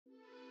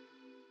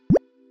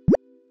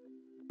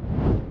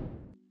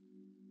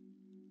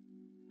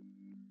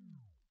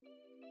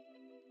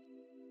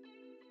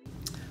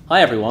Hi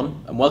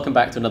everyone, and welcome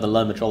back to another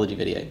LearnMetrology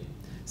video.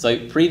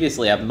 So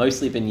previously I've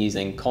mostly been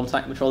using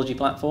contact metrology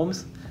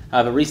platforms.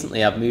 However,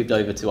 recently I've moved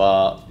over to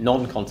our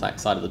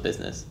non-contact side of the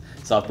business.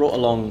 So I've brought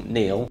along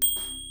Neil,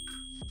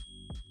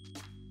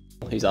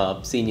 who's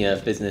our Senior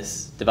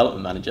Business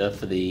Development Manager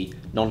for the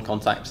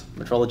non-contact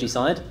metrology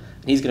side.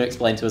 And he's going to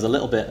explain to us a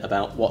little bit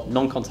about what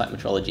non-contact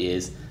metrology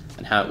is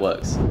and how it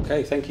works.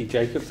 Okay, thank you,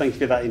 Jacob. Thank you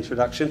for that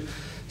introduction.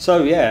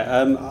 So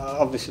yeah,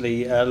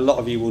 obviously a lot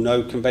of you will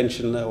know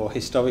conventionally or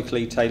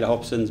historically Taylor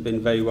Hobson's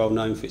been very well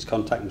known for its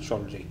contact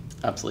metrology.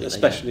 Absolutely.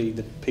 Especially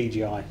the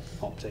PGI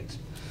optics.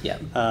 Yeah.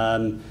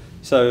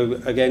 So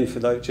again,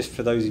 just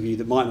for those of you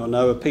that might not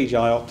know, a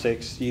PGI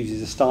optics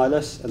uses a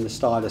stylus, and the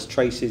stylus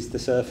traces the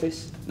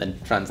surface. Then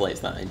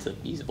translates that into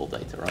usable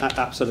data, right?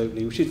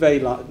 Absolutely, which is very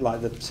like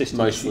the system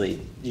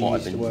mostly you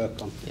used to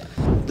work on. Yeah.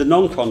 The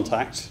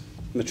non-contact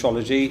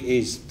metrology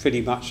is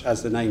pretty much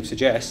as the name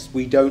suggests.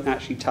 We don't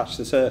actually touch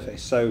the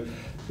surface, so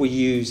we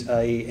use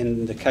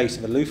in the case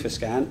of a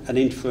LUPHOScan, an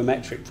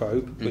interferometric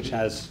probe, which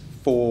has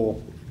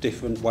 4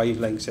 different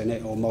wavelengths in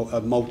it, or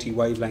a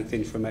multi-wavelength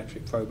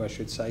interferometric probe, I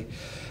should say,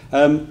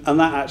 and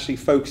that actually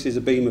focuses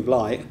a beam of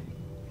light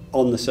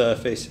on the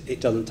surface. It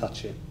doesn't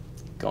touch it.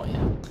 Got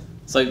you.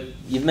 So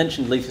you've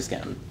mentioned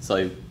LUPHOScan.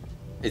 So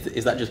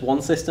is that just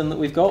one system that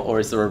we've got,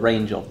 or is there a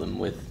range of them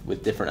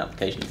with different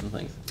applications and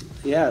things?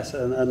 Yes,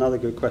 another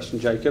good question,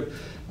 Jacob.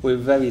 We're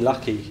very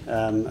lucky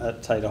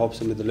at Taylor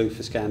Hobson with the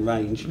LUPHOScan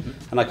range,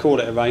 and I call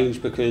it a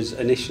range because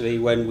initially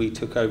when we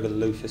took over the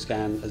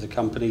LUPHOScan as a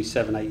company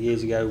 7-8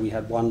 years ago, we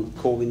had one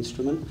core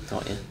instrument.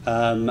 Got you.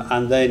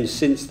 And then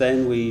since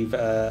then we've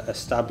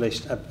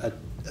established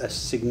a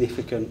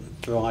significant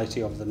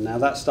variety of them. Now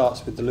that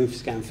starts with the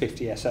LUPHOScan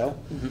 50SL,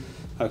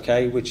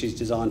 okay, which is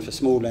designed for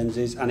small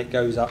lenses, and it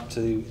goes up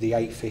to the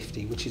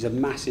 850, which is a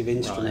massive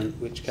instrument,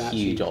 which can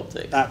huge actually,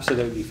 optics.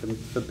 Absolutely,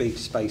 for big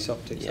space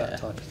optics, that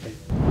type of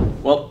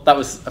thing. Well, that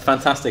was a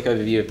fantastic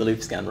overview of the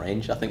LUPHOScan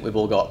range. I think we've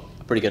all got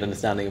a pretty good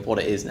understanding of what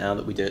it is now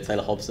that we do at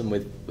Taylor Hobson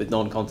with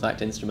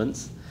non-contact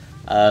instruments.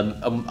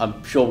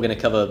 I'm sure we're going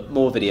to cover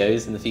more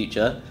videos in the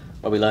future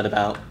where we learn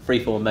about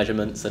freeform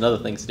measurements and other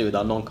things to do with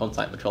our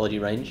non-contact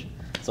metrology range.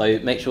 So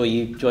make sure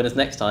you join us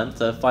next time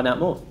to find out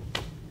more.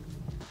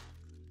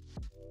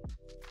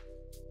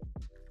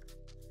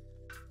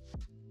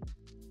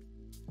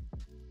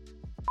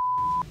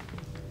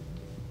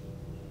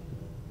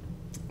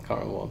 I can't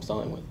remember what I'm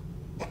starting with.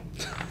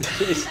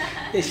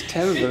 It's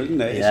terrible, isn't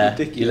it? Yeah, it's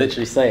ridiculous. you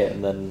literally say it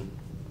and then...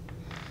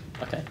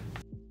 Okay.